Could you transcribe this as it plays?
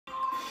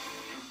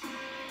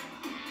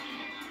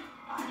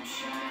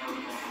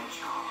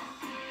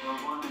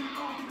one and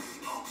only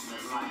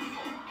ultimate life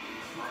form.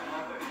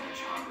 Another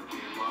hedgehog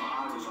appeared while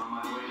I was on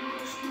my way to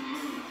rescue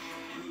Rouge.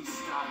 He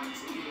started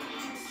to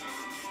irritate me.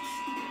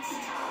 It's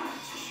time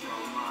to show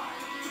my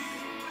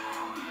true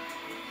power.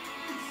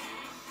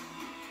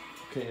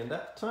 Okay, and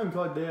that time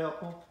card there,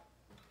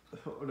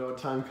 no,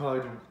 time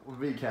card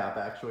recap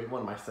actually,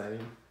 what am I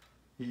saying?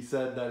 He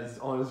said that he's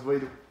on his way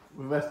to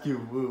rescue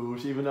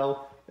Rouge, even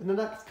though in the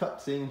next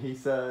cutscene he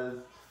says,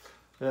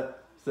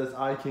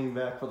 I came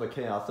back for the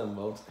Chaos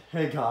Emeralds.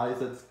 Hey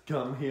guys, it's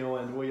Gum here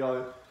and we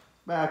are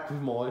back with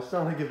more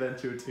Sonic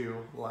Adventure 2.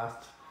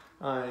 Last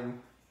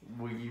time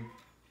we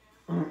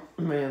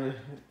managed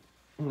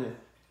to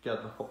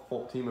get the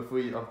whole team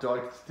of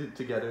Darks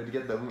together to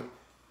get the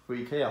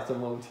 3 Chaos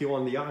Emeralds here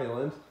on the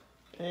island.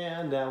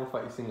 And now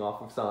we're facing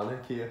off with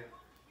Sonic here.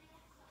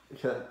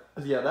 Okay,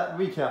 yeah, that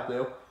recap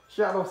though.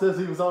 Shadow says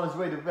he was on his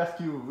way to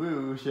rescue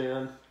Rouge,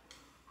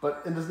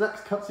 but in this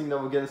next cutscene that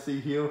we're gonna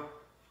see here,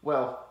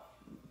 well,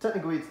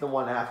 technically it's the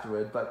one after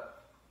it,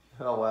 but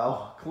oh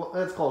well,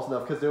 that's close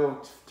enough because there were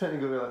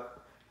technically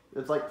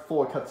it's like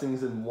 4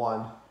 cutscenes in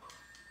one.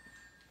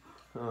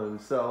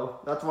 So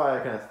that's why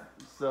I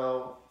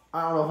so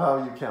I don't know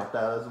how you count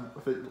that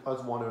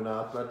as one or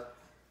not, but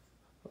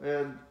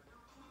I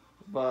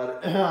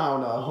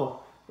don't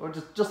know. We'll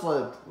just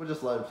let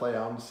it play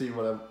out and see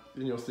what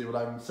you'll see what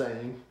I'm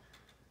saying.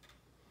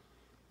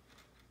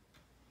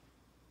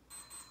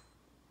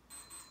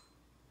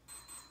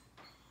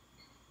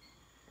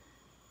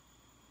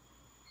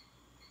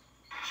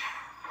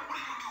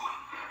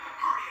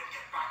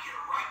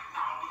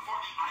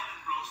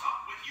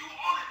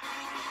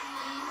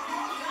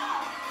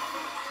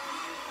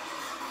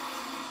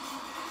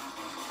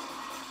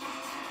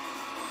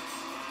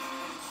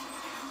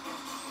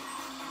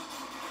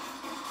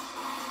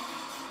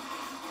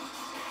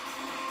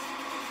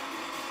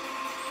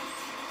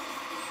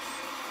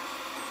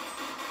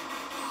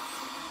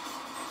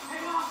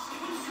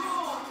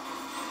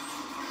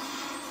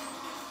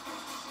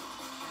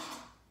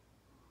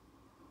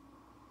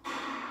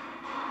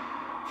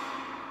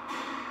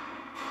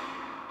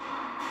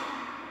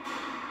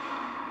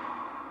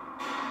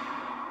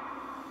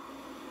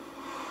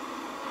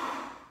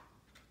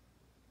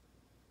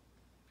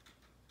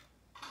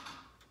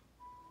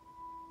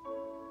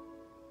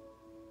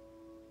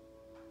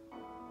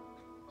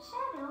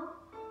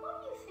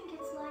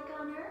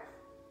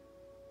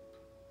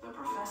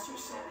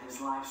 Said his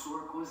life's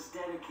work was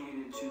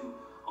dedicated to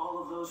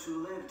all of those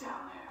who live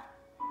down there.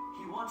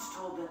 He once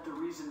told that the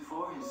reason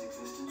for his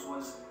existence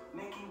was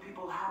making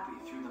people happy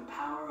through the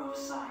power of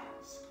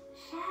science.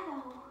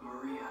 Shadow.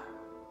 Maria,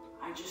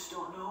 I just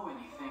don't know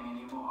anything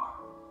anymore.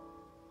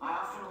 I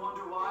often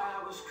wonder why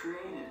I was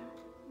created,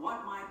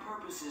 what my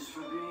purpose is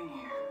for being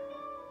here.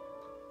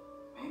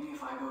 Maybe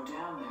if I go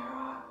down there,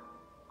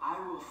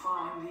 I will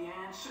find the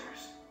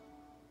answers.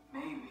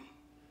 Maybe.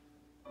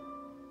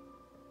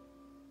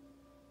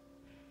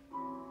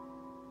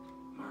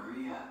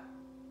 Maria.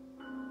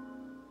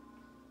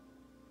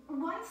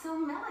 Why so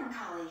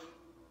melancholy?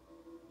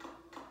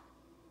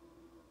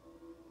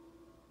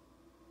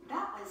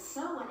 That was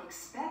so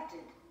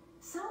unexpected.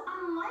 So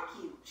unlike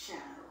you, Shadow,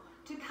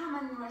 to come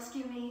and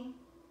rescue me.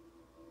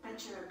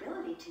 But your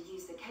ability to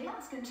use the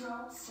Chaos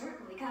Control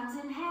certainly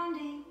comes in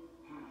handy.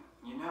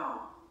 You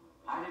know,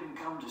 I didn't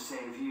come to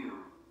save you.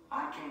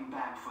 I came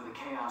back for the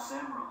Chaos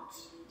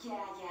Emeralds. Yeah,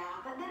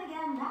 but then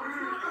again, that's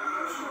not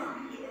the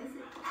story, is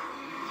it?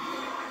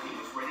 I think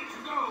it's ready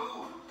to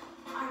go.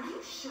 Are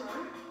you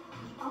sure?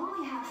 We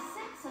only have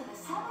 6 of the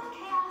 7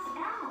 Chaos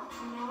Emeralds,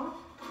 you know?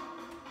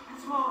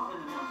 That's more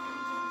than enough for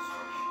the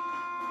demonstration.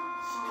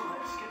 So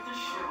let's get the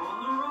show on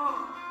the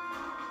road.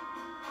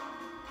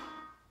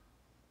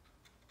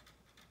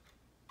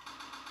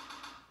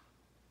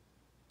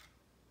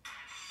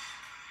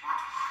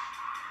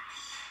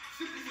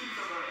 Citizens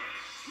of Earth,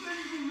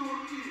 lend me your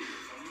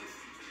ears and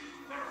listen to this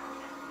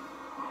narrative.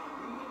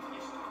 Who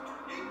is Dr.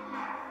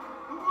 Eggman,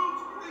 the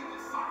world's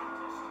greatest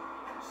scientist,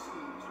 and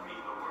soon to be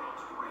the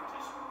world's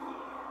greatest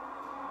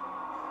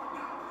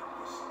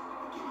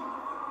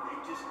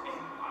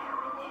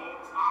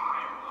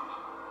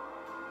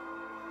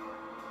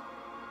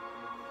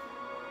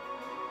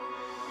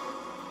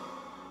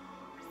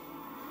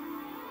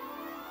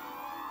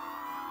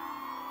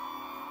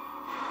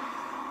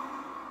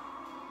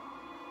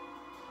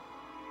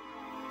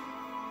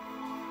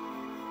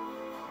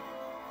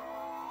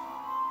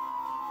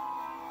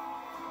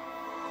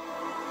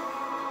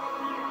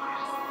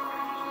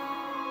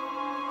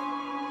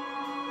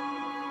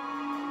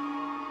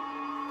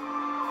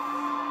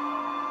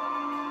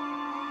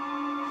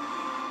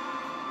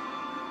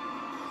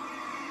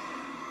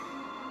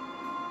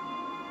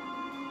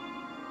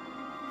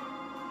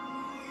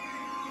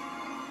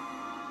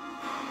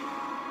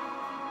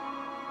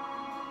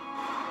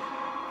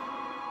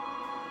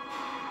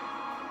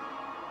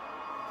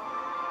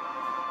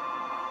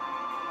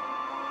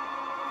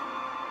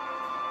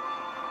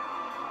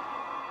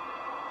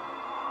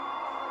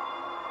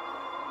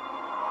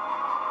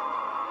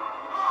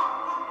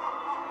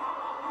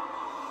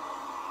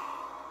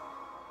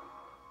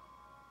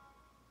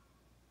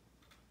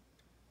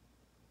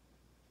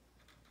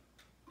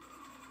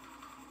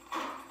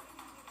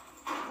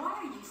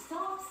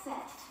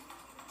set.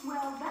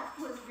 Well, that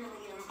was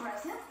really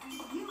impressive.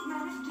 You've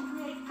managed to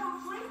create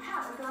complete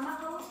havoc on the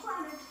whole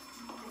planet.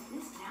 Does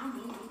this now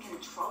mean we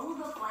control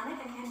the planet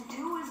and can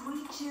do as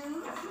we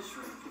choose? At this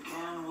rate, the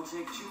cannon will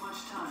take too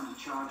much time to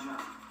charge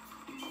up.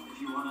 If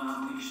you want to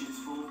unleash its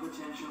full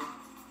potential,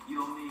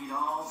 you'll need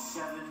all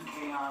 7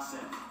 Chaos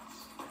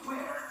Emeralds.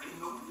 Where in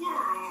the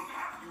world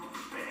have you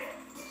been?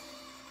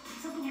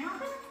 Something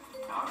happened?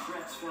 Our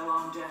threats fell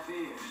on deaf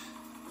ears.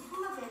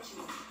 Look at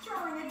you,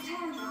 throwing a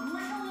tantrum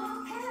like a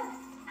little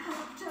kid. How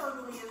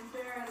totally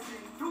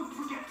embarrassing. Don't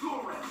forget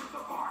your end of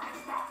the bargain,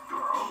 that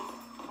girl.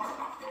 What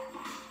about that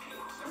last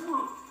Chaos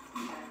Emerald?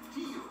 We had a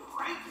deal,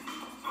 right?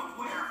 So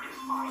where is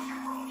my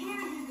emerald?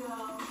 Here you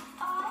go.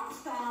 I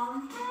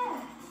found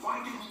this.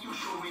 Why didn't you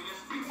show me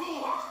this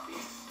before?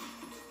 This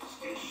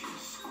Station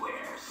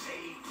Square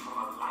saved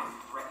from a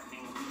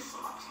life-threatening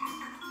missile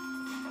attack.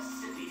 The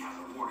city has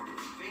awarded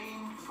its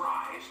famed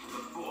prize to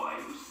the boy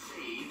who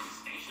saved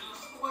Station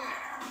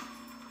Square.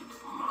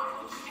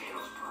 Miles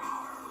Tails per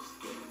hour was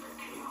given the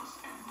Chaos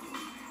Emerald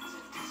as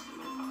a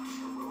testament of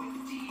his heroic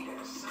deed at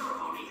a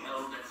ceremony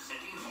held at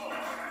City Hall.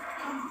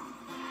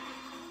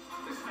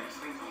 This makes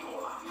things a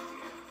whole lot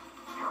easier.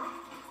 Hurry,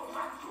 go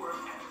back to Earth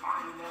and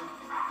find them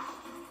fast.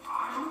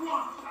 I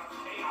want the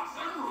Chaos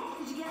Emerald!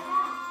 Did you get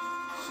that?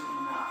 Soon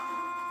enough.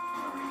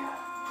 Hurry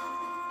up.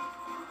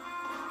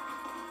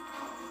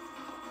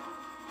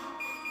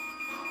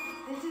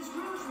 This is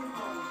Rouge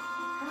reporting.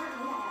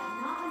 Currently, I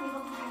have not been able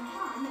to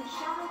confirm that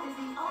Shadow is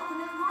the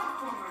ultimate life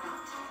form or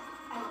not.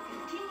 I will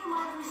continue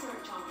my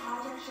research on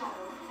Project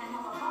Shadow and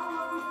have a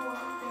follow-up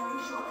report very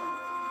shortly.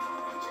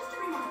 Just a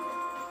reminder,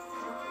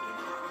 don't forget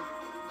about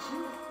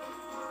Julie.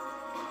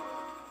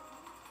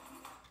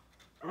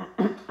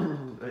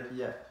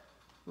 Yeah.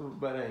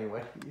 But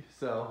anyway,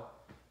 so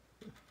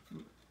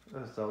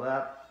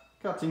that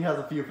cutscene has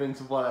a few things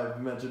of what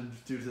I've mentioned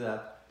due to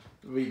that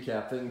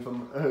recap thing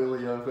from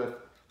earlier with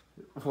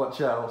what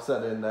Shadow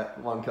said in that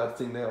one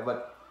cutscene there.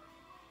 But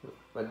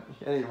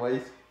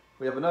anyways,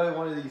 we have another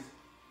one of these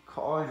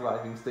car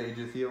driving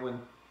stages here, and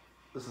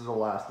this is the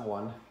last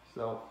one.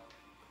 So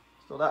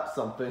that's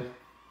something.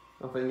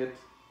 It's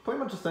pretty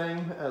much the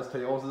same as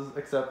Tails',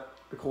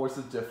 except the course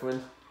is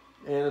different.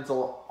 And it's a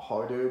lot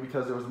harder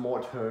because there was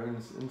more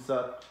turns and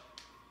such.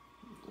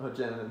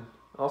 And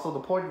also the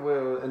point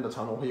where in the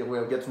tunnel here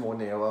where it gets more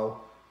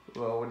narrow,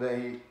 well,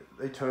 they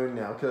turn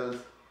now because,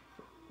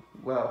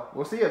 well,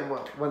 we'll see it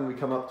when we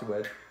come up to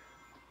it.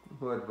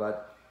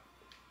 But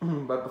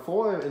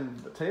before in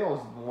the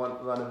Tails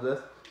run of this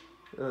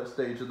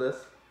stage of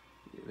this,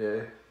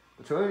 the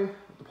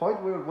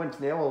point where it went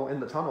narrow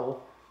in the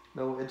tunnel,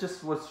 no, it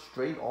just was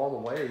straight all the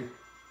way.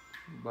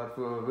 But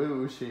for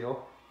Rouge here,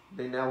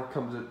 they now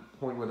come to the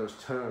point where there's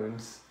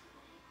turns,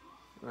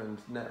 and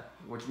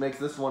which makes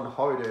this one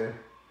harder.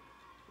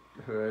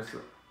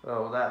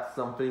 Oh, that's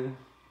something.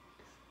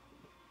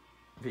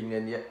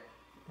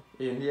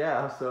 And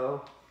yeah,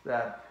 so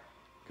that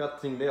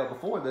cutscene there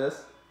before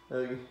this,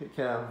 it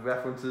kind of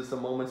references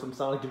some moments from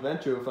Sonic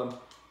Adventure, from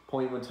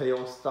point when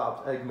Tails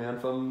stopped Eggman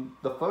from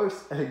the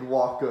first Egg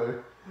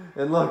Walker.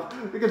 And look,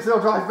 we can still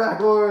drive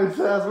backwards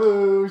as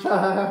Rouge.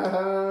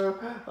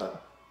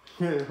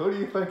 Who do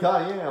you think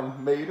I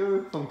am?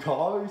 Mater from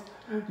Cars?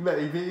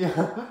 Maybe.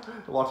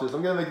 Watch this.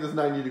 I'm gonna make this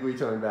 90-degree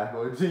turn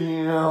backwards.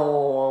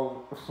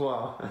 Wow.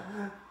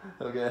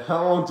 Okay,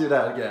 I won't do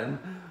that again.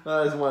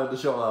 I just wanted to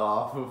show that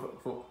off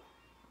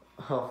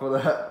for the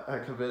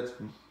heck of it.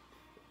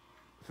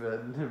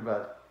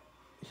 But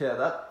yeah,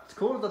 that's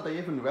cool that they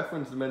even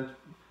referenced the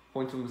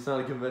points from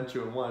Sonic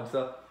Adventure 1.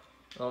 So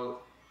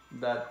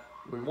that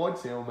reward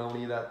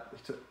ceremony that we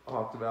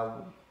talked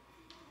about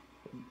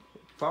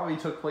probably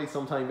took place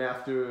sometime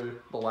after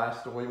the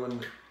last story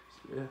when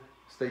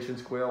Station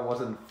Square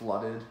wasn't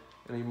flooded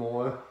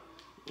anymore,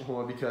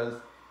 or because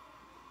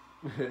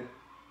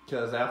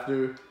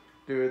after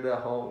the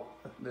whole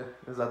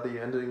is at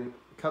the ending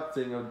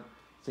cutscene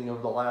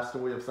of the last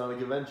story of Sonic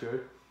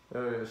Adventure,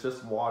 it's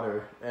just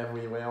water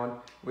everywhere, and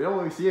we don't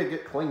really see it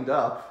get cleaned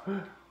up.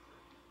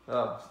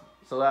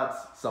 So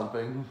that's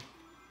something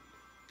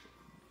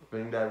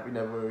that we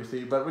never really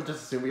see, but we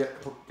just assume it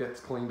gets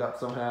cleaned up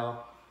somehow.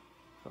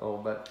 Oh,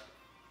 but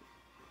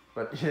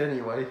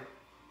anyway,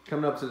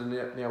 coming up to the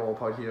narrow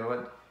part here,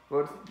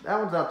 well, that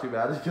one's not too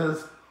bad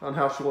because on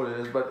how short it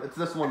is, but it's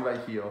this one right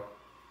here.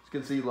 As you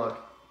can see, look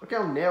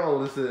how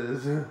narrow this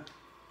is.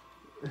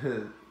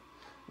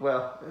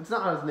 Well, it's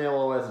not as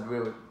narrow as it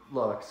really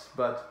looks,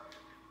 but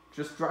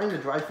just trying to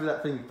drive through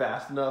that thing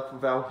fast enough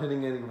without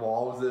hitting any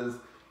walls is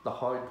the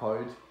hard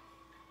part,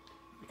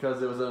 because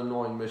there was an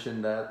annoying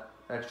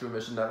extra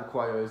mission that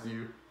requires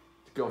you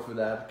to go through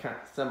that kind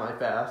of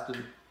semi-fast.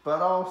 But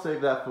I'll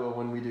save that for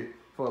when we do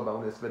for a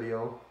bonus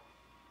video.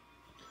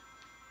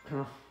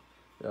 And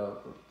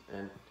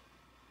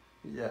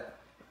yeah.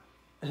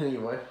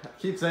 Anyway, I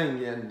keep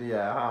saying and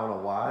yeah, I don't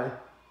know why.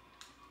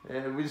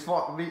 And we just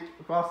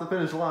crossed the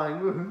finish line,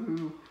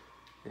 woohoo!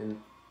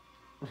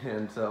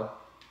 And so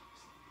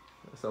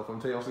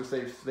from Tails to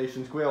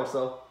Station Square.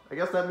 So I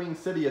guess that means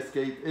City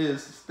Escape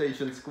is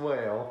Station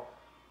Square.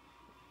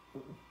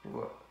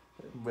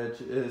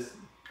 which is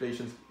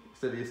Station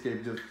City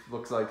Escape just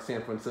looks like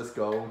San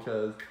Francisco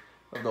because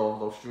of all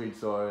those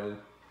streets are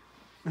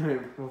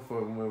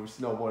for when we're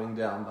snowboarding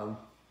down them.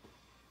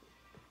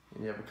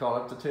 And you have a call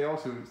up to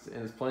Tails who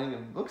is playing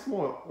and looks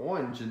more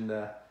orange and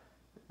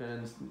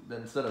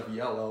instead of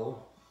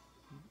yellow.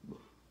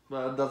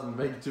 But it doesn't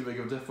make too big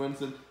of a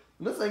difference. And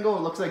in this angle,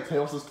 it looks like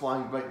Tails is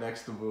flying right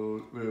next to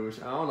Rouge.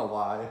 I don't know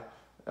why.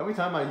 Every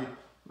time I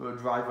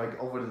drive like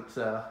over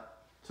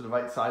to the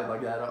right side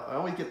like that, I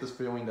always get this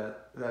feeling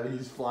that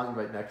he's flying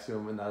right next to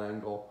him in that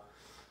angle.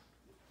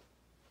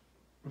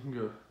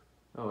 Good.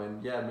 Oh,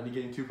 and yeah,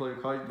 minigames 2-player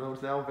kite mode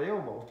is now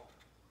available.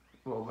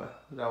 Well,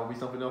 that will be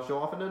something I'll show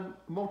off in a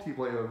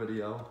multiplayer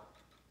video.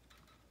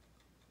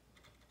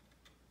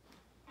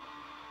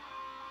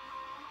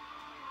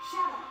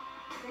 Shadow,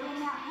 they're in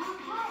that blue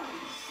plane.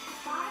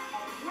 Sonic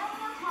at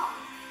 11 o'clock.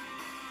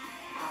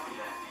 Copy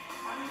that.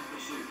 I'm in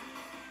pursuit.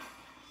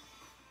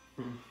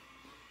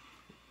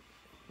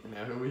 And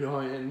now here we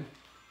are in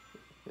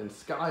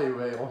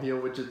Skyrail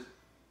here, which is,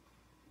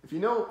 if you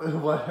know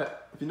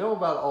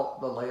about all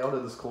the layout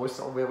of this course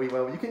really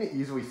well, you can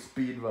easily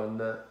speedrun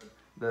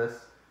this.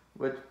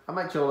 Which I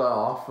might show that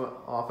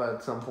off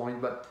at some point,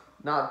 but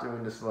not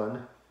doing this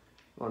one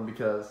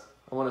because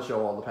I want to show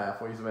all the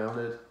pathways around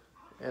it,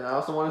 and I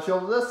also want to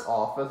show this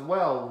off as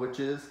well, which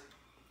is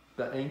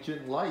the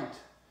Ancient Light.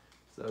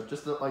 So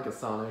just like a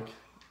Sonic,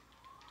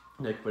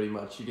 Nick, pretty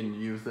much you can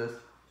use this,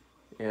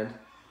 and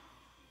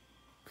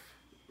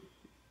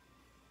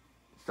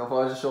so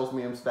far it just shows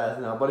me I'm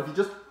spazzing out. But if you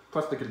just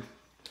press the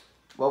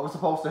what was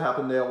supposed to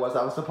happen there was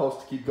I was supposed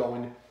to keep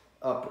going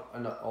up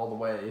and all the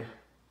way.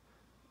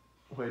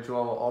 Which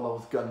all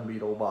those gun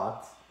beetle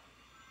bots,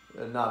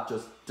 and not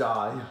just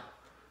die.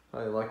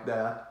 I like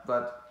that,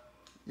 but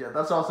yeah,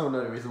 that's also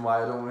another reason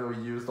why I don't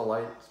really use the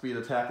light speed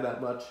attack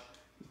that much,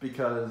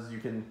 because you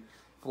can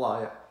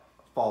fall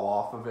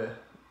off of it.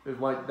 It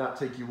might not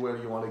take you where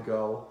you want to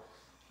go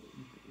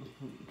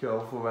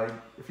for like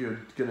if you're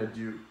gonna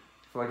do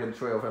for like a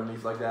trail of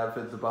enemies like that if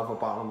it's above a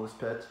bottomless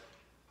pit.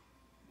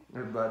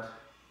 But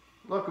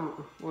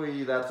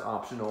luckily that's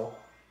optional.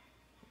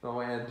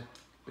 Oh, and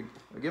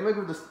the gimmick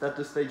of that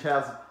this stage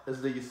has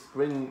is these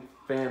spring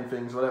fan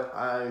things. Whatever,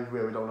 I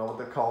really don't know what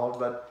they're called,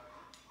 but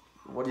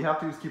what you have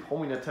to do is keep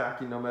homing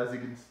attacking them, as you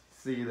can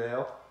see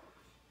there,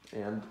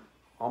 and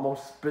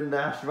almost spin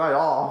dash right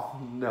off.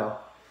 No,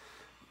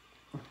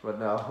 but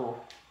no,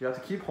 you have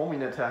to keep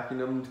homing attacking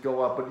them to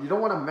go up, but you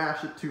don't want to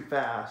mash it too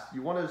fast.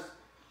 You want to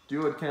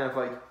do it kind of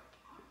like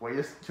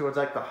wait towards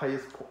like the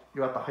highest.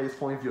 You're at the highest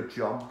point of your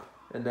jump,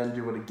 and then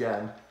do it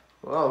again.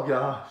 Oh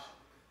gosh,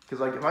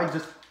 because like if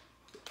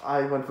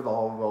I went for the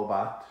whole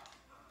robot.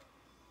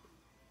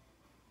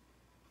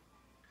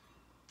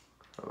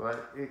 Alright,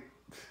 did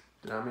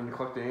not mean to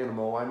collect the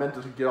animal. I meant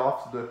to get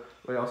off to the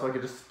rail so I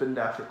could just spin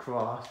dash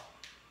across.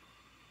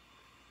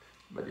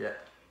 But yeah,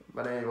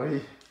 but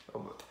anyway,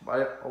 by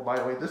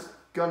the way, this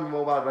gun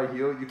robot right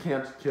here, you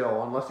can't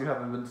kill unless you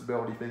have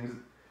invincibility things,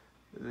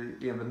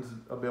 the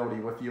invincibility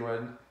with you,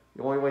 and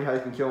the only way how you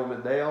can kill him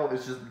at Dale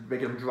is just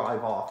make him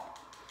drive off.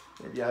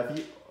 And yeah,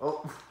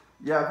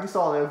 if you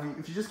saw that,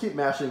 if you just keep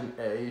mashing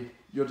A,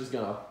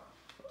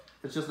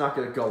 it's just not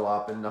gonna go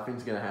up and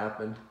nothing's gonna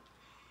happen.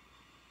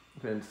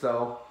 And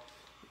so,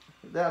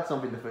 that's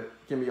something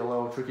that can be a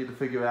little tricky to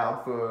figure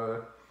out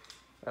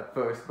at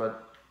first,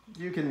 but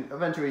you can,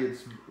 eventually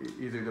it's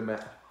easier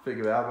to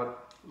figure out,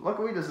 but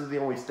luckily this is the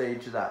only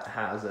stage that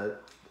has it.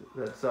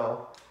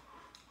 So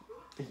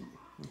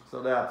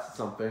that's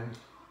something.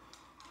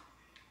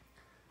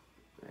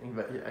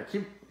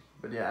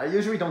 But yeah, I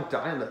usually don't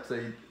die in that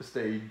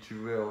stage,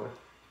 really.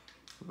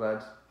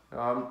 But,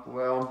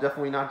 well, I'm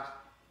definitely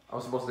not. I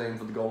was supposed to aim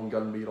for the Golden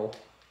Gun Beetle.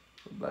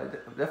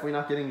 But I'm definitely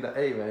not getting the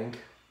A rank.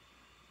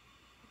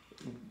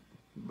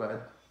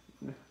 But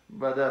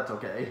that's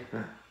okay.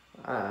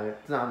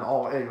 It's not an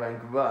all A rank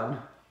run.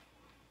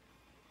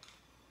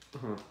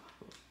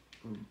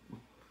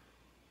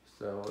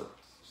 So, let's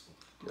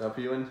get up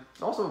here. And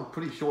it's also a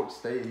pretty short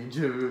stage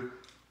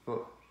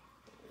for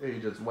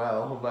age as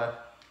well,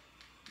 but.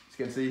 As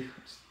you can see,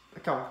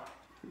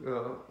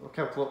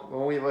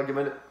 only like a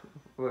minute.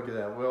 Look at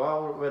that. We're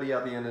already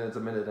at the end and it's a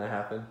minute and a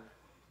half in.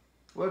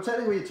 Well,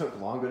 technically it took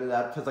longer than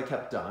that because I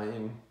kept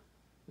dying.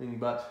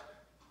 But,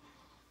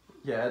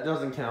 yeah, it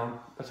doesn't count.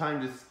 The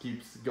time just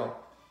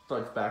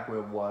starts back where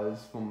it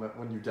was from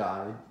when you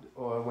died.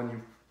 Or when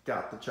you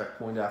got the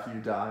checkpoint after you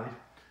died.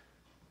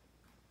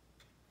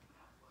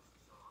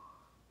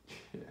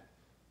 Yeah.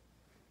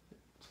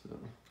 So,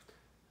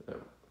 there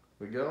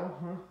we go.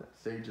 That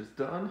stage is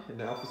done. And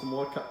now for some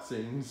more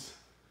cutscenes.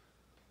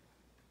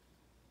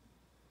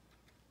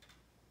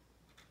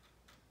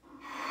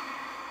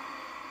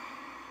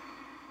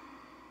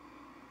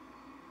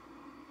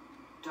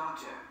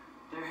 Doctor,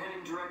 they're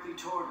heading directly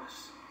toward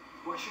us.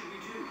 What should we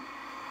do?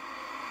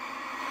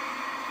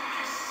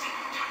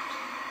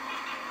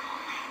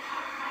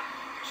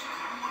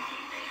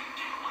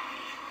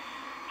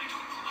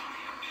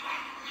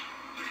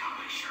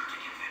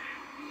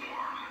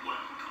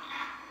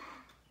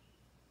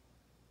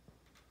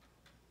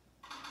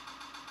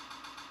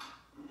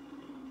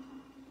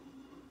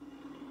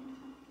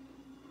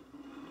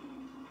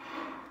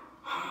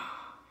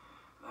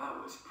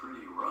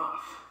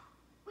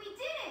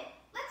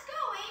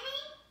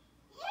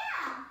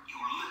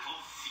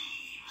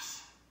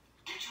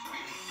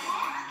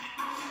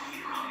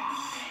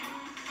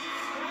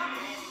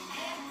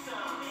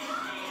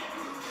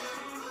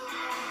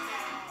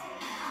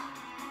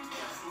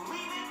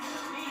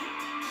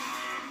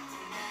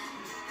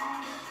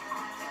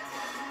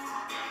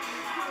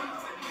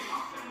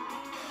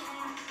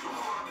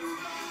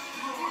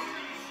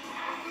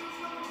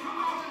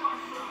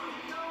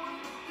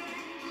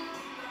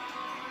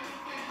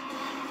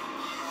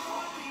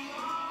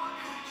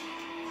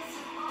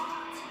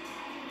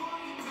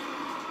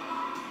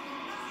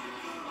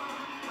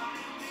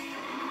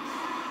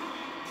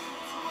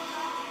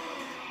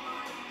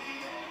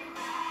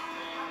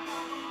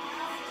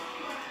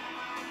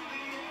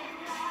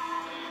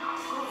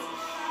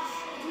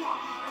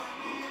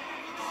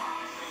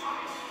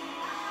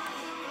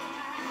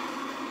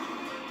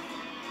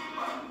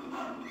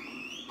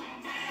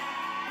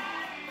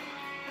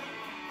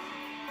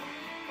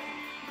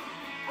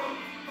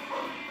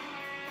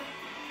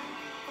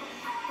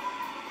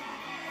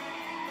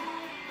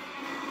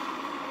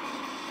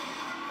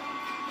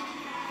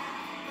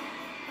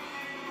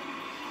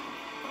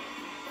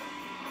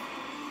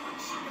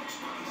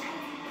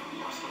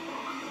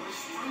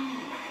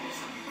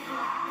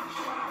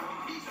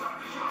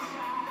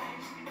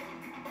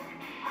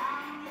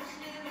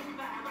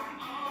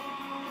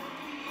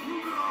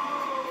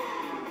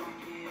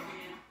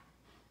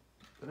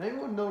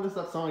 anyone notice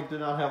that Sonic did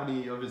not have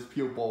any of his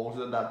pupils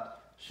in that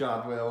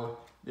shot where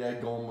the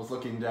egg golem was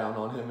looking down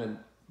on him and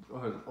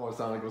or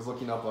Sonic was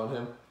looking up on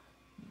him?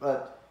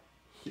 But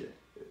yeah,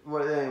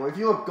 well, anyway, if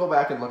you go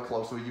back and look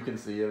closely, you can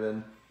see it.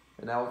 And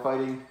now we're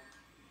fighting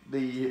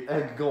the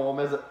egg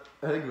golem as an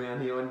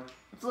Eggman here, and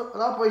it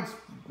operates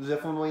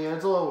differently, and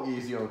it's a little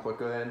easier and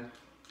quicker. And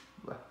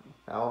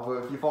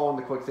however, if you fall in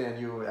the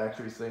quicksand, you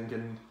actually sink,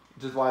 and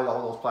which is why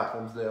all those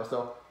platforms there.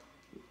 So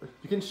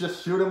you can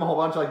just shoot him a whole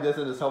bunch like this,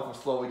 and his health will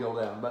slowly go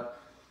down. But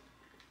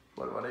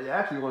what I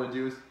actually want to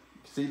do is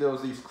see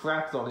these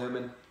cracks on him,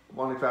 and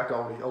one crack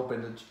already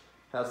opened, it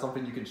has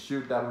something you can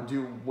shoot that would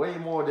do way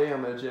more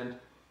damage, and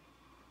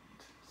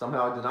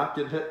somehow I did not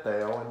get hit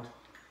there, and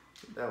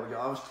there we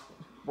go.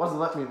 Wasn't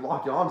letting me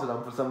lock onto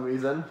them for some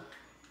reason.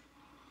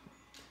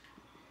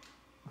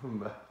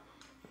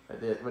 I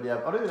did, but yeah,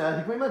 other than that,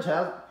 he pretty much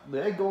has,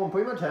 the egg golem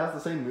pretty much has the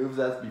same moves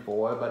as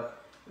before,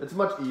 but it's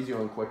much easier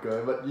and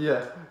quicker. But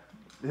yeah,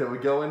 here we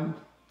go, and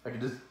I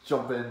can just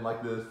jump in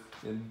like this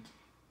and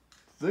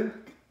sink.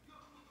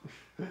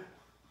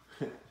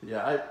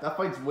 Yeah, that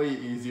fight's way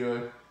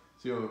easier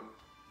to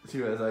as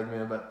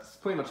Eggman, but it's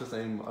pretty much the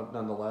same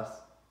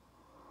nonetheless.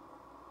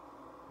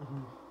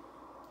 Green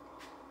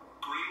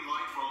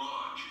light for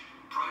launch.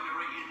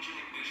 Primary engine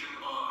ignition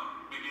on.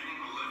 Beginning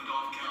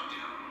liftoff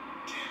countdown.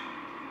 10,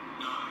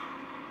 9,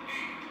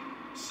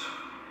 8, 7,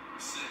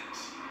 6,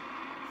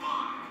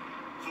 5,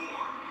 4,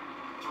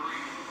 3,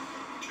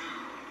 2,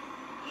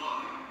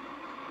 1.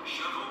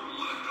 Shuttle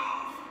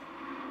liftoff.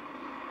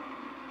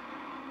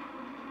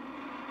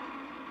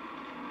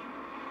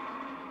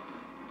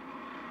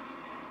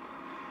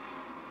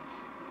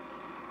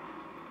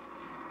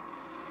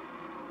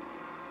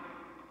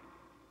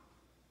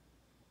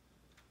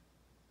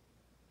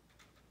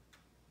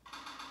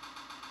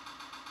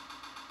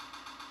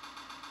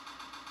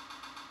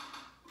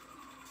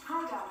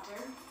 Hi,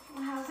 Doctor.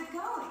 How's it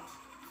going?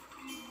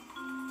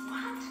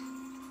 What?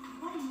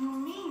 What do you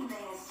mean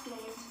they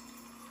escaped?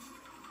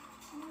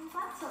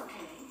 That's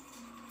okay.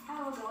 I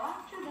will go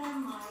after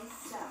them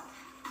myself.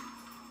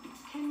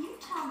 Can you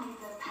tell me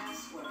the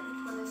password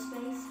for the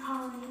space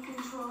colony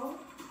control?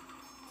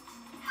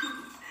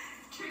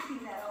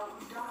 Tricking that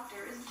old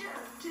doctor is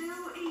just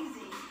too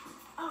easy.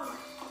 Alright,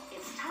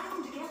 it's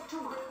time to get to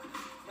work.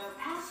 The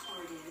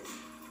password is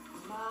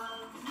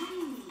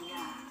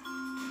Maria.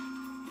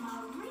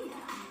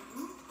 Maria?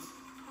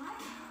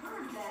 I've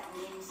heard that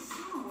name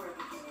somewhere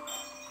before.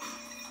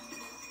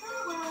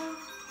 Oh well.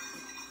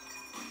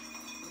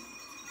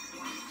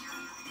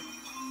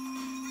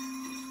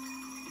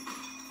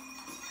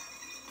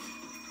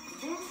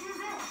 This is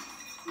it.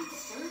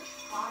 Research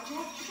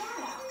Project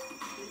Shadow,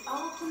 the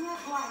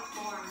ultimate life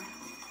form.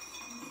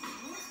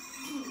 Let's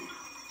see now.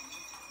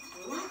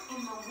 What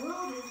in the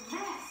world is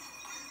this?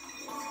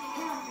 This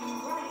can't be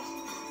right.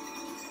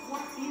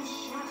 What is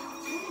Shadow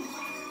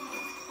anyway?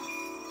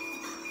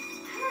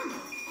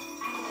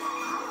 I guess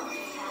I'll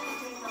just have to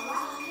take the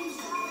last pieces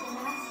of the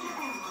Master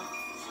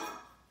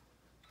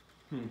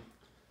Emerald.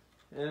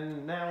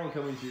 And now we're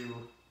coming to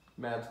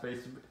Mad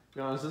Space. To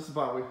be honest, this is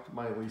probably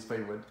my least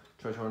favorite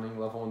treasure hunting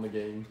level in the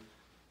game.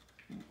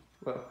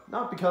 Well,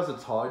 not because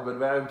it's hard, but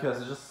rather because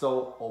it's just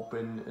so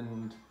open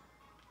and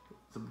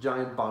it's a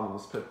giant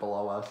bottomless pit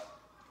below us.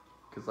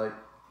 Because, like,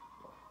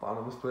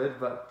 bottomless pit,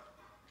 but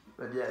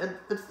yeah,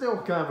 it's still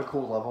kind of a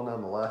cool level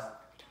nonetheless.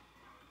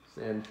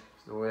 And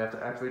so we have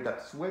to activate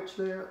that switch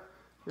there,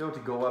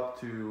 to go up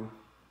to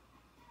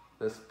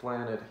this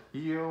planet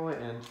here,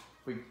 and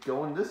if we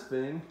go in this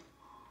thing,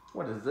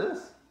 what is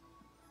this?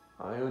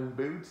 Iron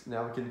boots.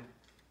 Now we can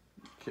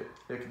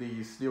pick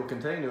these steel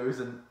containers,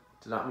 and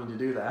did not mean to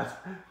do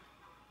that.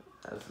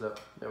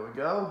 There we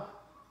go.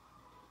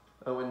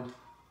 Oh, and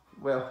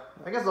well,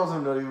 I guess also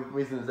another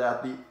reason is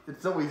that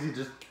it's so easy.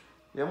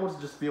 The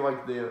emeralds just feel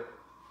like the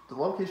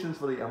locations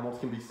for the emeralds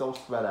can be so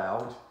spread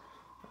out,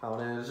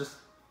 and it just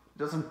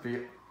doesn't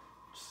feel.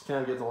 Just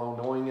kind of gets a little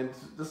annoying, and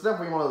it's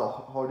definitely one of the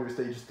harder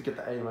stages to get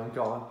the A rank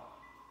on.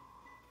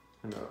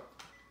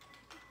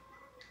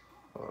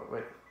 Oh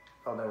wait.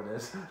 Oh, there it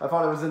is. I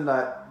thought it was in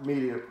that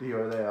meteor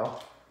here there.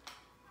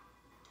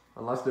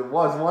 Unless there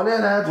was one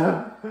in it.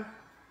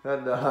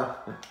 And,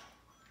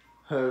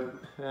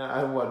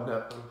 I wouldn't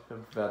have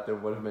bet there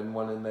would have been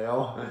one in there.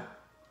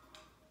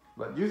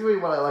 But usually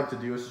what I like to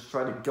do is just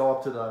try to go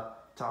up to the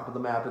top of the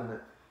map and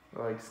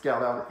like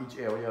scout out each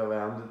area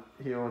around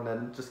here, and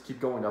then just keep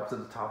going up to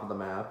the top of the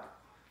map.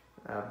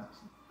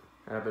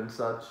 And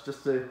such,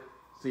 just to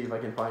see if I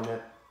can find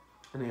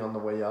any on the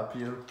way up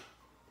here.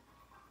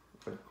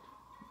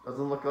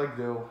 Doesn't look like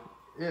there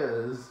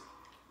is,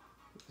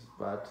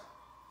 but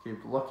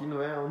keep looking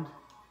around.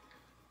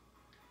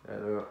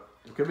 There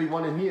could be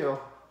one in here,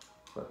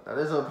 but that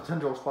is a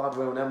potential spot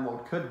where an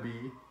emerald could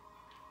be.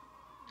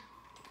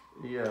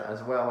 Yeah,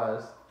 as well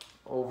as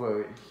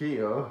over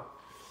here,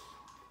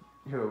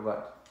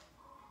 but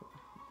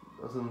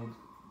doesn't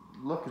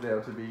look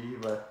there to be.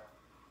 But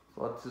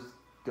so let's just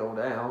go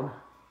down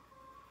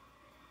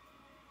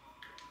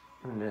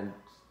and then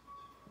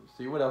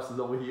see what else is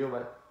over here.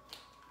 But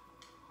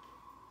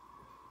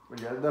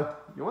Yeah, you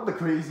know what the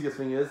craziest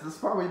thing is? This is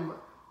probably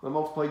the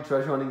most played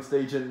treasure hunting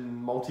stage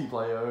in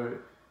multiplayer,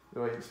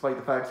 despite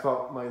the fact it's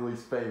about my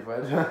least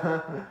favorite.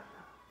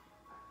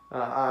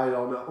 I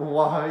don't know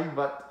why,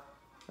 but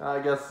I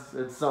guess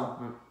it is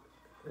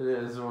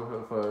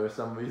for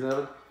some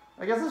reason.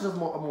 I guess it's just a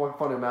more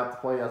fun map to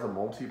play as a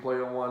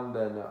multiplayer one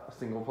than a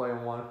single player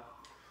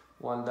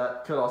one.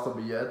 That could also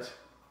be it.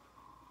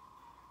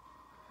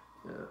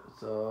 Yeah,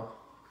 so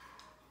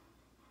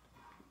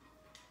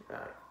I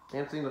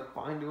can't seem to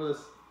find where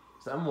this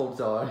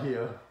emeralds are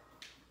here.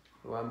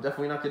 Well, I'm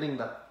definitely not getting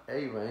that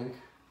A rank.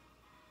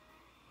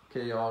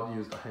 Okay, I'll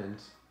use the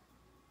hint.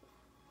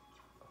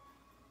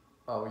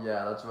 Oh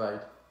yeah, that's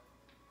right.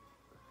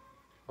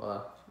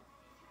 Well,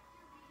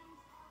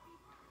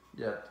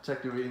 yeah,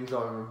 check the readings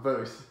are in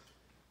reverse.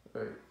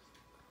 Wait.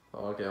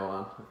 Oh, okay, hold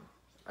on.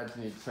 I just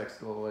need the text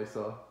to go away,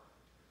 so.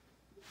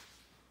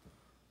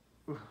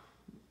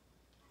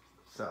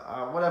 So,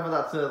 whatever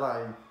that says,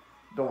 I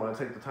don't want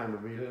to take the time to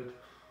read it.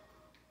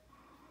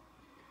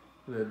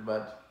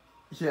 But,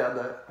 yeah,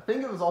 I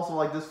think it was also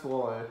like this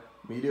for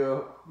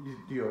Meteor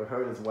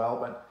Herd as well,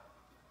 but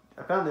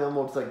I found the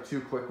emeralds like too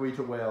quickly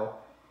to where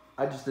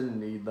I just didn't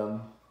need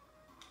them.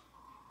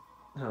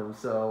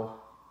 So,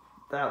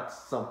 that's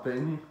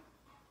something.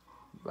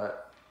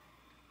 But,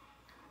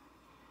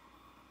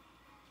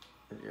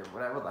 yeah,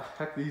 whatever the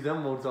heck these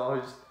emeralds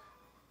are, just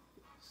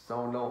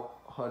so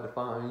hard to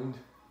find.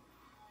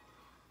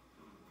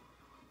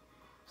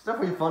 It's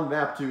definitely a fun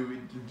map to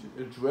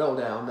drill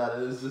down, that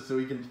is, just so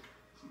you can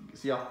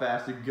see how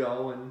fast you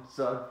go and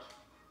such.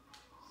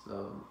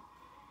 So,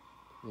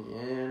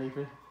 yeah,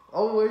 anything?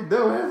 Oh wait,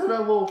 there is an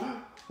emerald!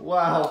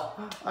 Wow,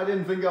 I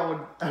didn't think I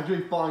would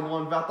actually find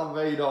one without the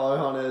radar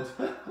on it.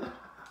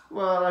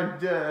 Well, I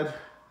did.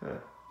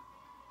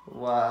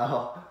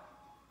 Wow,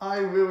 I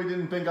really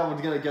didn't think I was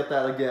gonna get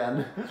that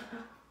again.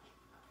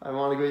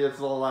 Ironically, it's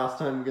the last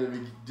time I'm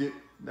gonna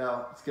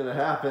now it's gonna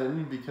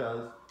happen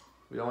because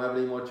we don't have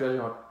any more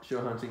treasure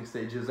hunting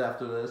stages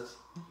after this.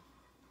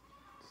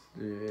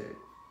 Yeah.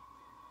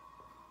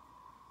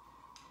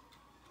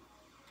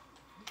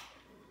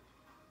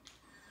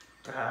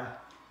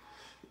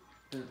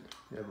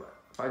 Yeah, but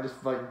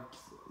if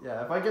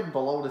I get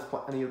below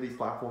any of these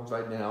platforms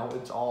right now,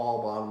 it's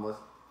all bottomless,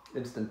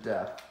 instant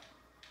death.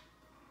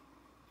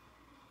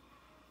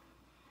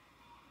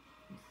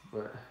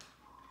 But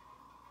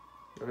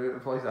the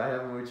place I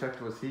haven't really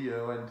checked was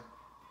here, and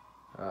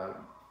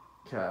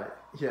yeah,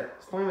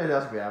 this planet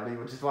has gravity,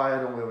 which is why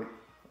I don't really.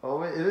 Oh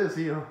wait, it is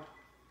here.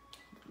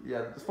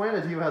 Yeah, this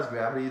planet here has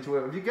gravity, to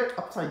where if you get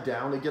upside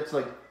down, it gets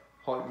like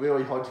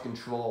really hard to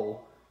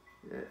control.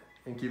 Yeah.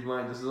 And keep in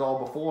mind, this is all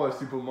before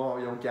Super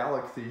Mario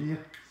Galaxy,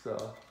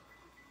 so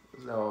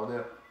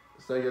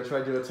Sega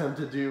tried to attempt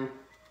to do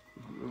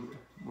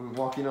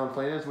walking on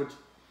planets, which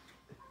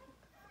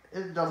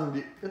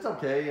it's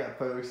okay at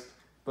first,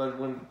 but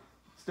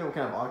still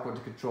kind of awkward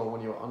to control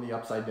when you're on the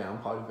upside down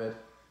part of it.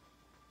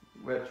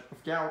 Which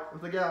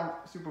with the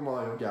Super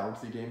Mario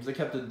Galaxy games, they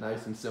kept it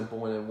nice and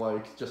simple and it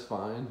works just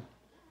fine.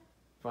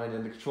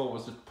 And the control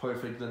was just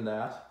perfect in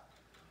that.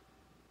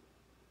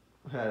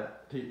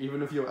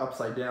 Even if you're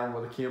upside down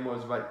where the camera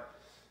is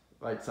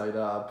right side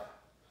up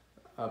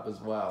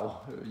as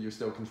well, you're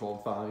still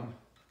controlled fine.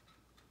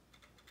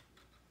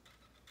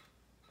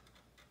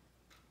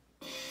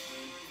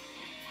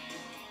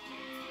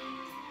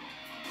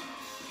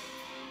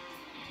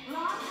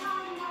 Long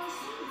time no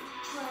see,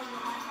 treasure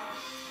hunter.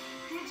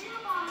 Did you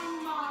find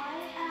my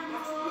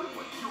That's emerald? good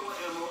with your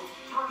emerald.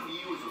 Talking to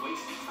you is a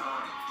waste of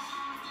time.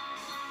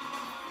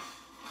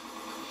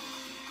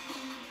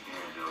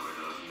 Hand over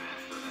those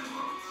master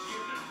emeralds.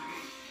 Give them to me.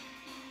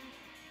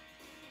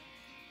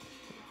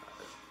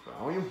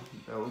 Volume.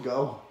 There we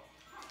go.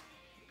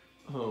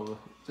 Oh,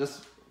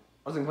 just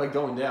wasn't quite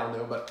going down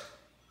there, but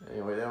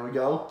anyway, there we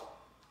go.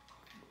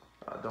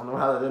 I don't know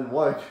how that didn't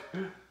work,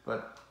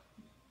 but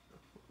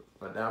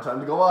now time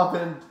to go up,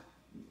 and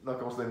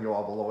Knuckles didn't go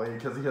all the way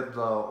because he hit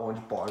the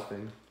orange bar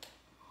thing.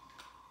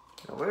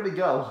 Now, where'd he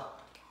go?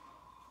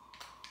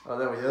 Oh,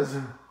 there he is.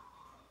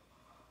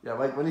 Yeah,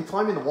 like when he's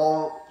climbing the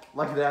wall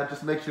like that,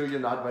 just make sure you're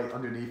not right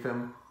underneath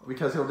him,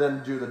 because he'll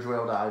then do the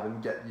drill dive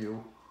and get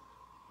you.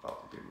 Oh,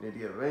 dude, need to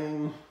get a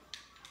ring.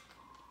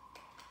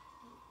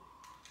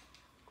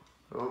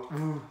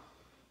 Oh,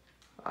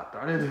 ah,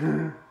 darn it.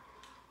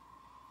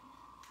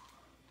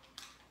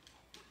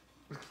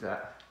 Look at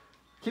that.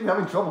 Keep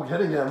having trouble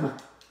getting him.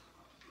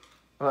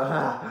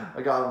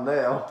 I got him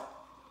now.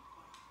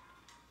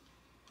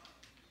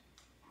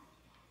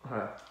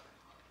 Alright.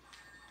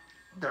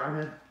 Darn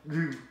it.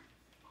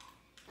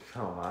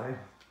 Oh my.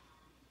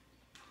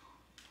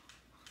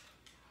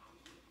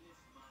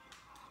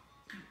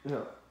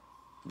 Yeah.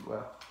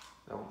 Well,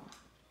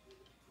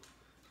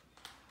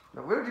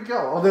 now where'd you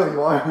go? Oh, there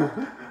you are.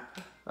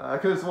 I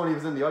could have sworn he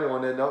was in the other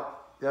one. Then nope.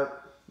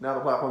 Yep. Now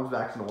the platform's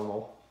back to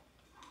normal.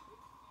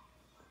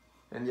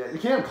 And yeah, you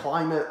can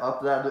climb it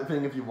up that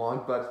thing if you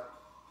want, but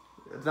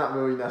it's not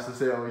really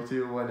necessary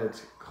to when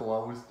it's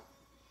closed.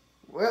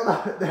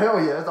 Well, there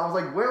he is. I was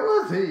like, where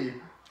was he?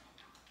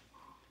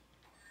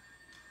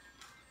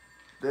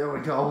 There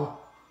we go.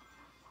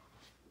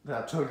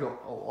 That took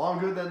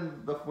longer than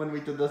when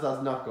we did this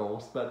as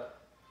Knuckles, but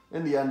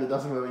in the end it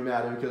doesn't really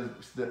matter because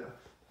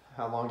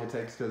how long it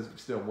takes because we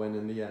still win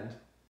in the end.